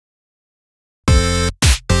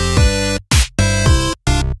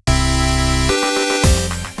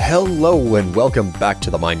Hello and welcome back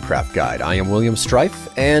to the Minecraft Guide. I am William Strife,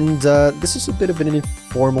 and this is a bit of an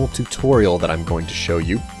informal tutorial that I'm going to show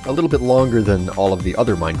you. A little bit longer than all of the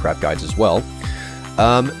other Minecraft guides as well.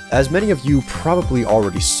 As many of you probably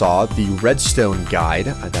already saw, the Redstone guide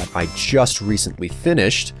that I just recently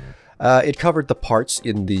finished, it covered the parts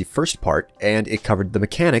in the first part, and it covered the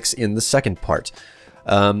mechanics in the second part.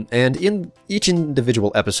 And in each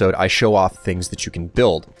individual episode, I show off things that you can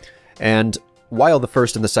build. And while the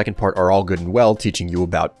first and the second part are all good and well, teaching you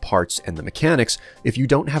about parts and the mechanics, if you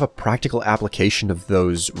don't have a practical application of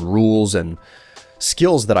those rules and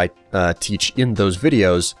skills that I teach in those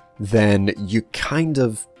videos, then you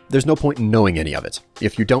there's no point in knowing any of it.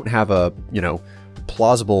 If you don't have a,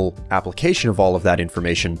 plausible application of all of that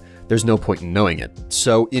information, there's no point in knowing it.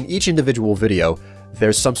 So in each individual video,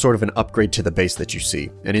 there's some sort of an upgrade to the base that you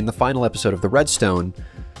see. And in the final episode of the Redstone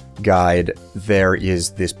guide, there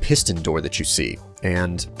is this piston door that you see.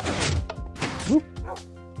 And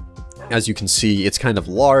as you can see, it's kind of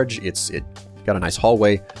large, it got a nice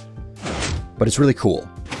hallway, but it's really cool.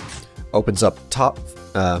 Opens up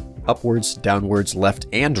upwards, downwards, left,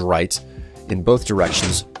 and right in both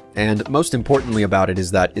directions. And most importantly about it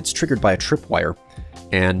is that it's triggered by a tripwire,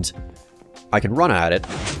 and I can run at it,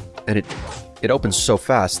 and it opens so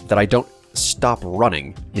fast that I don't stop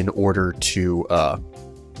running in order to,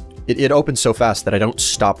 it opens so fast that I don't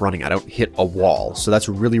stop running, I don't hit a wall. So that's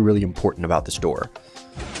really, really important about this door.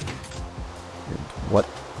 And what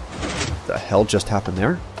the hell just happened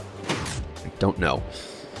there? I don't know.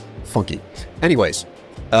 Funky. Anyways,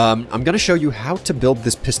 I'm going to show you how to build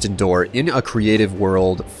this piston door in a creative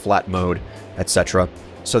world, flat mode, etc.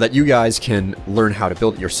 so that you guys can learn how to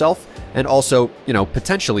build it yourself, and also,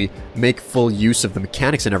 potentially make full use of the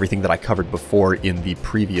mechanics and everything that I covered before in the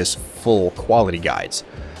previous full quality guides.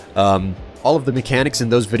 All of the mechanics in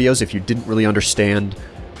those videos, if you didn't really understand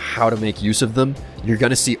how to make use of them, you're going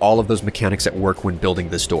to see all of those mechanics at work when building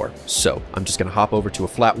this door. So I'm just going to hop over to a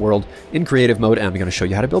flat world in creative mode, and I'm going to show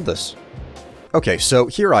you how to build this. Okay, so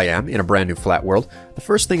here I am in a brand new flat world. The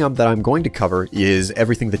first thing that I'm going to cover is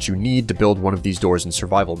everything that you need to build one of these doors in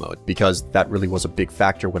survival mode, because that really was a big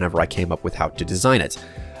factor whenever I came up with how to design it.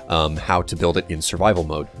 How to build it in survival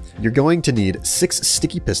mode. You're going to need 6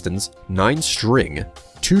 sticky pistons, 9 string,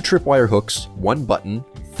 2 tripwire hooks, 1 button,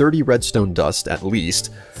 30 redstone dust at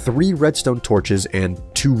least, 3 redstone torches, and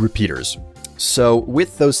 2 repeaters. So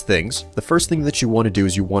with those things, the first thing that you want to do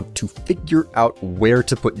is you want to figure out where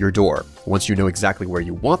to put your door. Once you know exactly where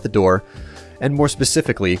you want the door, and more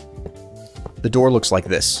specifically, the door looks like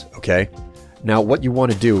this, okay? Now what you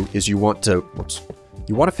want to do is you want to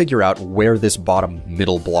figure out where this bottom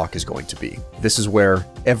middle block is going to be. This is where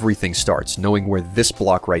everything starts, knowing where this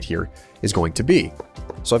block right here is going to be.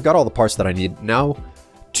 So I've got all the parts that I need now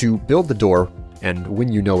to build the door, and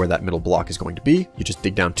when you know where that middle block is going to be, you just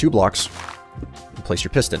dig down 2 blocks and place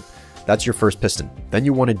your piston. That's your first piston. Then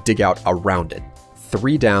you want to dig out around it.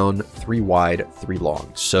 3 down, 3 wide, 3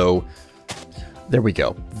 long. So there we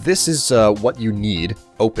go. This is what you need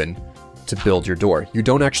open to build your door. You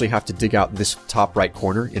don't actually have to dig out this top right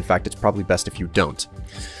corner. In fact, it's probably best if you don't.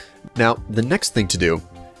 Now, the next thing to do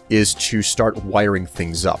is to start wiring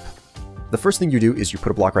things up. The first thing you do is you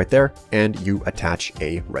put a block right there, and you attach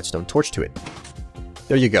a redstone torch to it.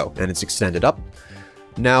 There you go, and it's extended up.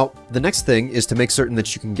 Now, the next thing is to make certain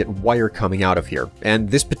that you can get wire coming out of here. And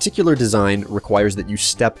this particular design requires that you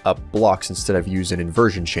step up blocks instead of use an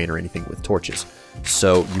inversion chain or anything with torches.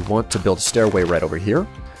 So you want to build a stairway right over here,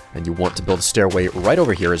 and you want to build a stairway right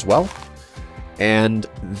over here as well. And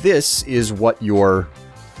this is what your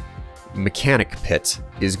mechanic pit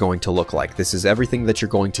is going to look like. This is everything that you're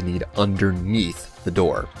going to need underneath the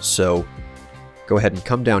door. So go ahead and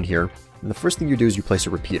come down here, and the first thing you do is you place a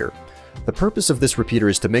repeater. The purpose of this repeater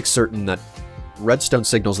is to make certain that redstone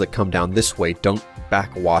signals that come down this way don't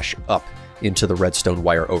backwash up into the redstone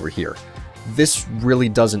wire over here. This really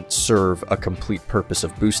doesn't serve a complete purpose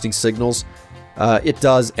of boosting signals. It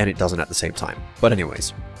does, and it doesn't at the same time. But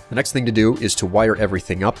anyways, the next thing to do is to wire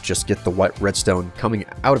everything up. Just get the white redstone coming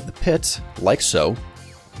out of the pit, like so.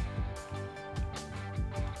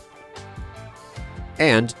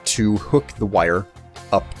 And to hook the wire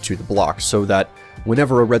up to the block so that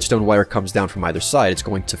whenever a redstone wire comes down from either side, it's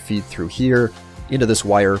going to feed through here, into this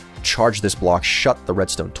wire, charge this block, shut the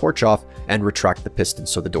redstone torch off, and retract the piston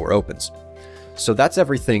so the door opens. So that's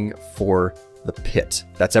everything for the pit.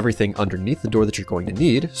 That's everything underneath the door that you're going to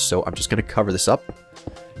need, so I'm just going to cover this up,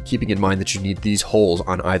 keeping in mind that you need these holes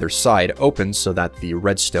on either side open so that the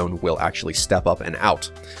redstone will actually step up and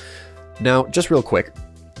out. Now, just real quick,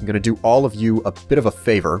 I'm going to do all of you a bit of a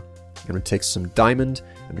favor. I'm going to take some diamond,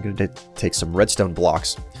 and we're going to take some redstone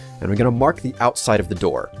blocks, and we're going to mark the outside of the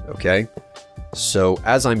door, okay? So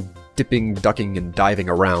as I'm dipping, ducking, and diving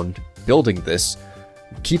around building this,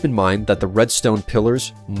 keep in mind that the redstone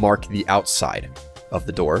pillars mark the outside of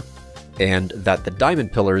the door, and that the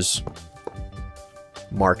diamond pillars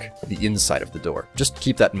mark the inside of the door. Just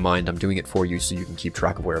keep that in mind. I'm doing it for you so you can keep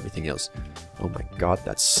track of where everything is. Oh my god,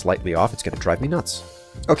 that's slightly off. It's going to drive me nuts.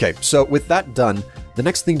 Okay, so with that done, the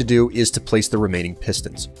next thing to do is to place the remaining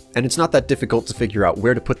pistons. And it's not that difficult to figure out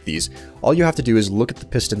where to put these. All you have to do is look at the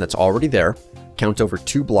piston that's already there, count over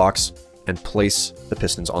 2 blocks, and place the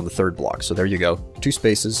pistons on the 3rd block. So there you go. 2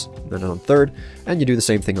 spaces, then on 3rd, and you do the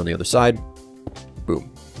same thing on the other side.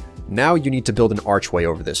 Boom. Now you need to build an archway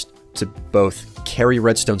over this to both carry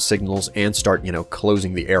redstone signals and start,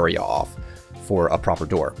 closing the area off for a proper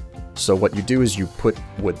door. So what you do is you put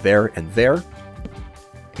wood there, and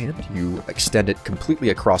you extend it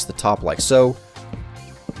completely across the top like so,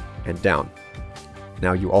 and down.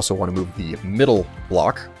 Now you also want to move the middle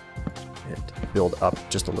block and build up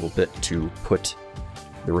just a little bit to put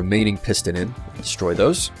the remaining piston in. Destroy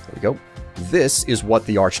those. There we go. This is what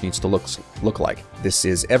the arch needs to look like. This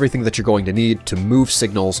is everything that you're going to need to move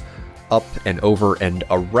signals up and over and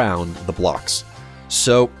around the blocks.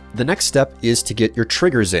 So the next step is to get your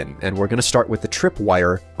triggers in, and we're going to start with the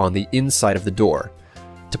tripwire on the inside of the door.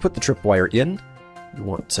 To put the tripwire in, you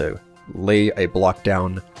want to lay a block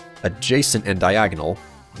down adjacent and diagonal,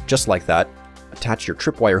 just like that. Attach your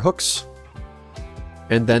tripwire hooks,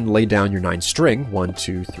 and then lay down your 9 string. 1,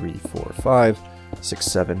 2, 3, 4, 5, 6,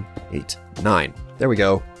 7, 8, 9. There we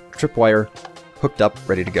go. Tripwire hooked up,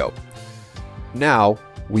 ready to go. Now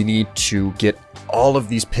we need to get all of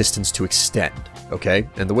these pistons to extend, okay?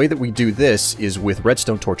 And the way that we do this is with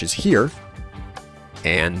redstone torches here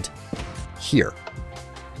and here.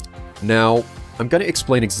 Now, I'm going to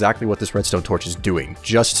explain exactly what this redstone torch is doing,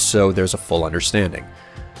 just so there's a full understanding.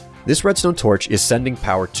 This redstone torch is sending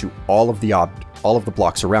power to all of the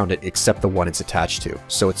blocks around it except the one it's attached to.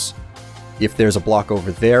 So if there's a block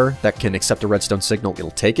over there that can accept a redstone signal, it'll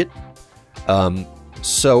take it.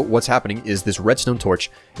 So what's happening is this redstone torch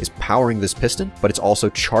is powering this piston, but it's also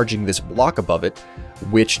charging this block above it,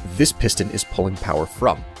 which this piston is pulling power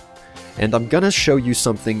from. And I'm gonna show you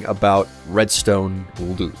something about redstone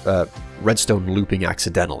looping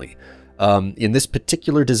accidentally. In this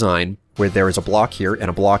particular design, where there is a block here and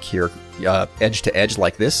a block here, edge to edge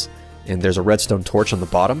like this, and there's a redstone torch on the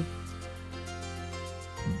bottom,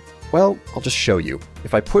 well, I'll just show you.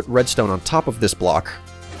 If I put redstone on top of this block,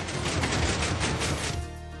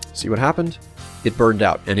 see what happened? It burned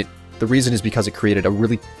out, and the reason is because it created a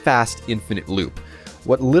really fast infinite loop.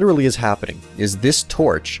 What literally is happening is this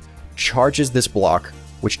torch charges this block,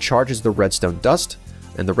 which charges the redstone dust,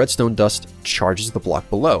 and the redstone dust charges the block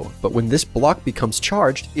below. But when this block becomes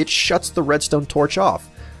charged, it shuts the redstone torch off,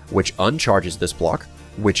 which uncharges this block,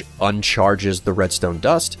 which uncharges the redstone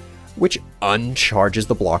dust, which uncharges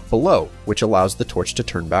the block below, which allows the torch to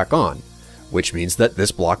turn back on. Which means that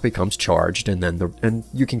this block becomes charged, and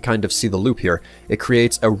you can kind of see the loop here. It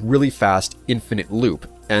creates a really fast infinite loop,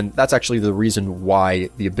 and that's actually the reason why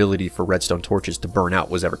the ability for redstone torches to burn out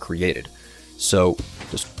was ever created. So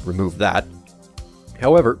just remove that.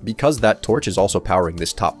 However, because that torch is also powering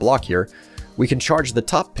this top block here, we can charge the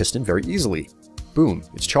top piston very easily. Boom,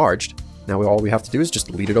 it's charged. Now all we have to do is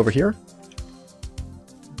just lead it over here.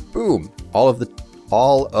 Boom, all of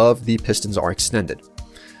the pistons are extended.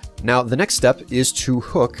 Now, the next step is to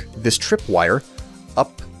hook this tripwire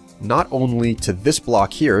up not only to this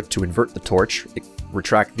block here to invert the torch,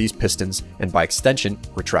 retract these pistons, and by extension,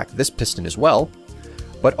 retract this piston as well,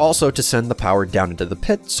 but also to send the power down into the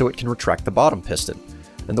pit so it can retract the bottom piston.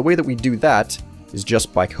 And the way that we do that is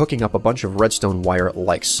just by hooking up a bunch of redstone wire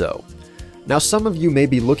like so. Now, some of you may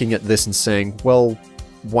be looking at this and saying, well,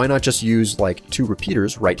 why not just use like 2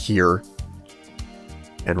 repeaters right here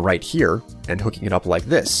and right here, and hooking it up like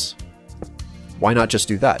this? Why not just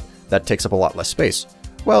do that? That takes up a lot less space.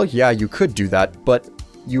 Well, yeah, you could do that, but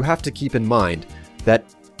you have to keep in mind that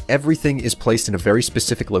everything is placed in a very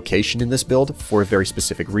specific location in this build for a very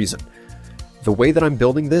specific reason. The way that I'm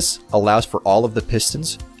building this allows for all of the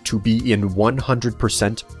pistons to be in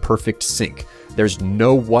 100% perfect sync. There's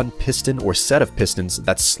no one piston or set of pistons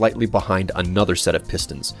that's slightly behind another set of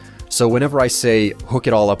pistons. So whenever I say hook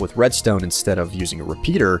it all up with redstone instead of using a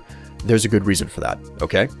repeater, there's a good reason for that,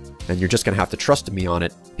 okay? And you're just gonna have to trust me on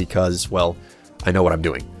it because, well, I know what I'm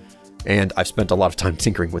doing. And I've spent a lot of time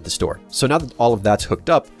tinkering with this door. So now that all of that's hooked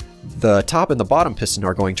up, the top and the bottom piston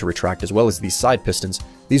are going to retract as well as these side pistons.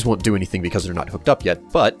 These won't do anything because they're not hooked up yet,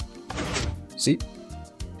 but see?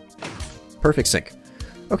 Perfect sync.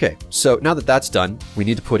 Okay, so now that that's done, we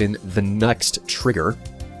need to put in the next trigger,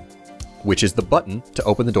 which is the button to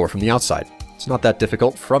open the door from the outside. It's not that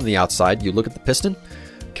difficult. From the outside, you look at the piston,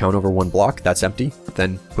 count over 1 block, that's empty,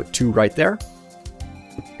 then put 2 right there,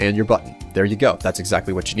 and your button. There you go, that's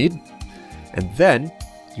exactly what you need. And then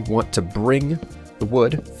you want to bring the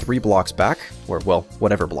wood 3 blocks back, or well,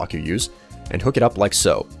 whatever block you use, and hook it up like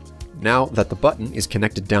so. Now that the button is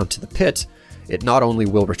connected down to the pit, it not only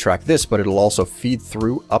will retract this, but it'll also feed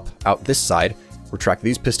through up out this side, retract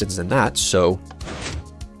these pistons and that, so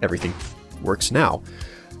everything works now.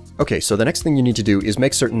 Okay, so the next thing you need to do is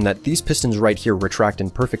make certain that these pistons right here retract in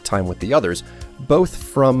perfect time with the others, both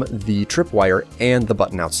from the tripwire and the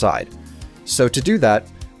button outside. So to do that,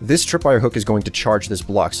 this tripwire hook is going to charge this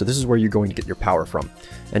block, so this is where you're going to get your power from.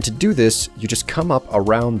 And to do this, you just come up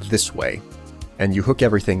around this way, and you hook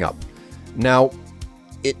everything up. Now,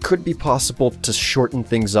 it could be possible to shorten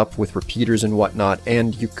things up with repeaters and whatnot,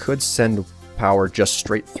 and you could send power just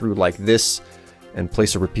straight through like this, and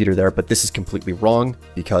place a repeater there, but this is completely wrong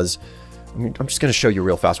because I'm just going to show you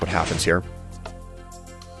real fast what happens here.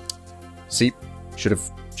 See, should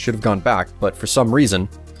have gone back, but for some reason,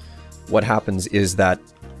 what happens is that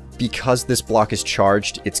because this block is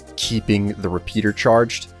charged, it's keeping the repeater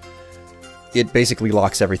charged. It basically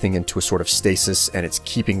locks everything into a sort of stasis, and it's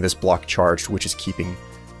keeping this block charged, which is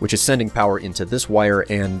sending power into this wire,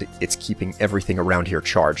 and it's keeping everything around here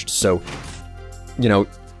charged. So, you know,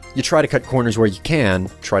 you try to cut corners where you can,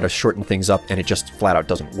 try to shorten things up, and it just flat out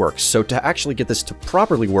doesn't work. So to actually get this to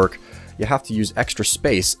properly work, you have to use extra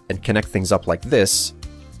space and connect things up like this,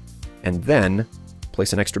 and then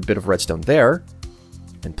place an extra bit of redstone there,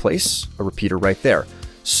 and place a repeater right there.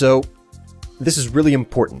 So this is really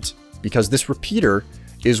important, because this repeater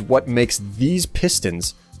is what makes these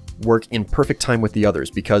pistons work in perfect time with the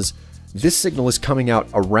others, because this signal is coming out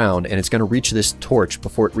around, and it's going to reach this torch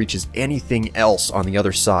before it reaches anything else on the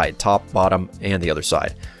other side, top, bottom, and the other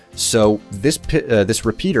side. So this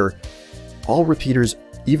repeater, all repeaters,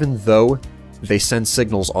 even though they send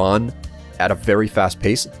signals on at a very fast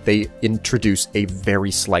pace, they introduce a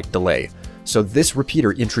very slight delay. So this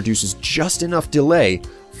repeater introduces just enough delay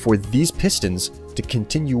for these pistons to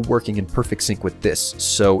continue working in perfect sync with this.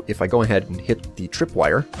 So if I go ahead and hit the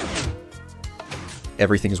tripwire,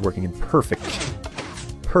 everything is working in perfect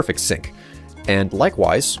sync. And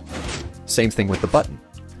likewise, same thing with the button.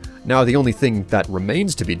 Now the only thing that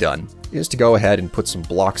remains to be done is to go ahead and put some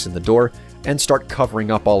blocks in the door and start covering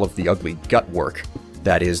up all of the ugly gut work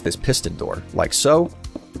that is this piston door, like so.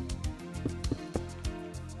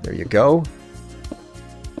 There you go.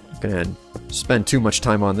 Not gonna spend too much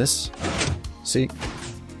time on this. See?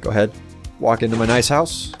 Go ahead, walk into my nice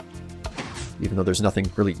house, even though there's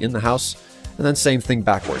nothing really in the house. And then same thing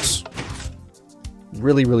backwards.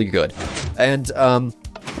 Really, really good. And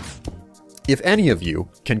if any of you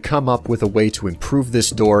can come up with a way to improve this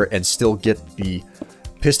door and still get the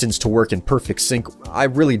pistons to work in perfect sync, I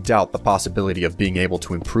really doubt the possibility of being able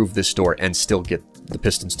to improve this door and still get the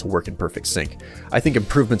pistons to work in perfect sync. I think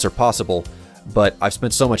improvements are possible, but I've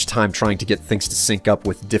spent so much time trying to get things to sync up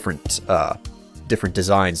with different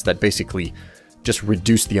designs that basically just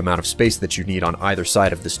reduce the amount of space that you need on either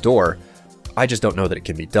side of this door. I just don't know that it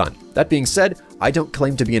can be done. That being said, I don't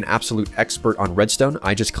claim to be an absolute expert on redstone,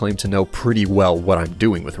 I just claim to know pretty well what I'm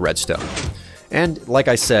doing with redstone. And like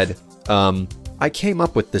I said, I came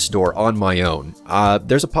up with this door on my own.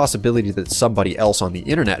 There's a possibility that somebody else on the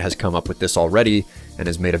internet has come up with this already and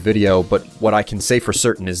has made a video, but what I can say for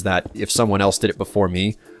certain is that if someone else did it before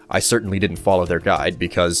me, I certainly didn't follow their guide,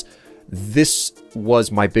 because this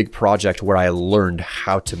was my big project where I learned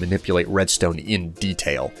how to manipulate redstone in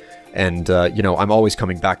detail. And, you know, I'm always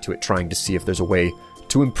coming back to it, trying to see if there's a way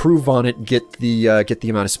to improve on it, get the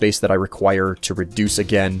amount of space that I require to reduce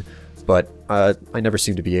again, but I never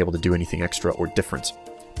seem to be able to do anything extra or different.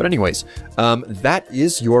 But anyways, that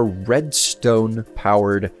is your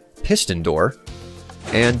redstone-powered piston door,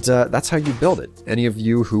 and that's how you build it. Any of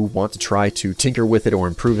you who want to try to tinker with it or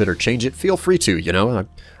improve it or change it, feel free to, you know.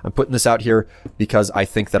 I'm putting this out here because I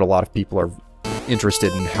think that a lot of people are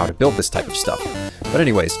interested in how to build this type of stuff. But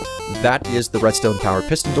anyways, that is the redstone powered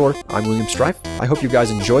piston door. I'm William Strife. I hope you guys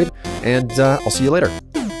enjoyed, and I'll see you later.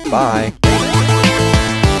 Bye!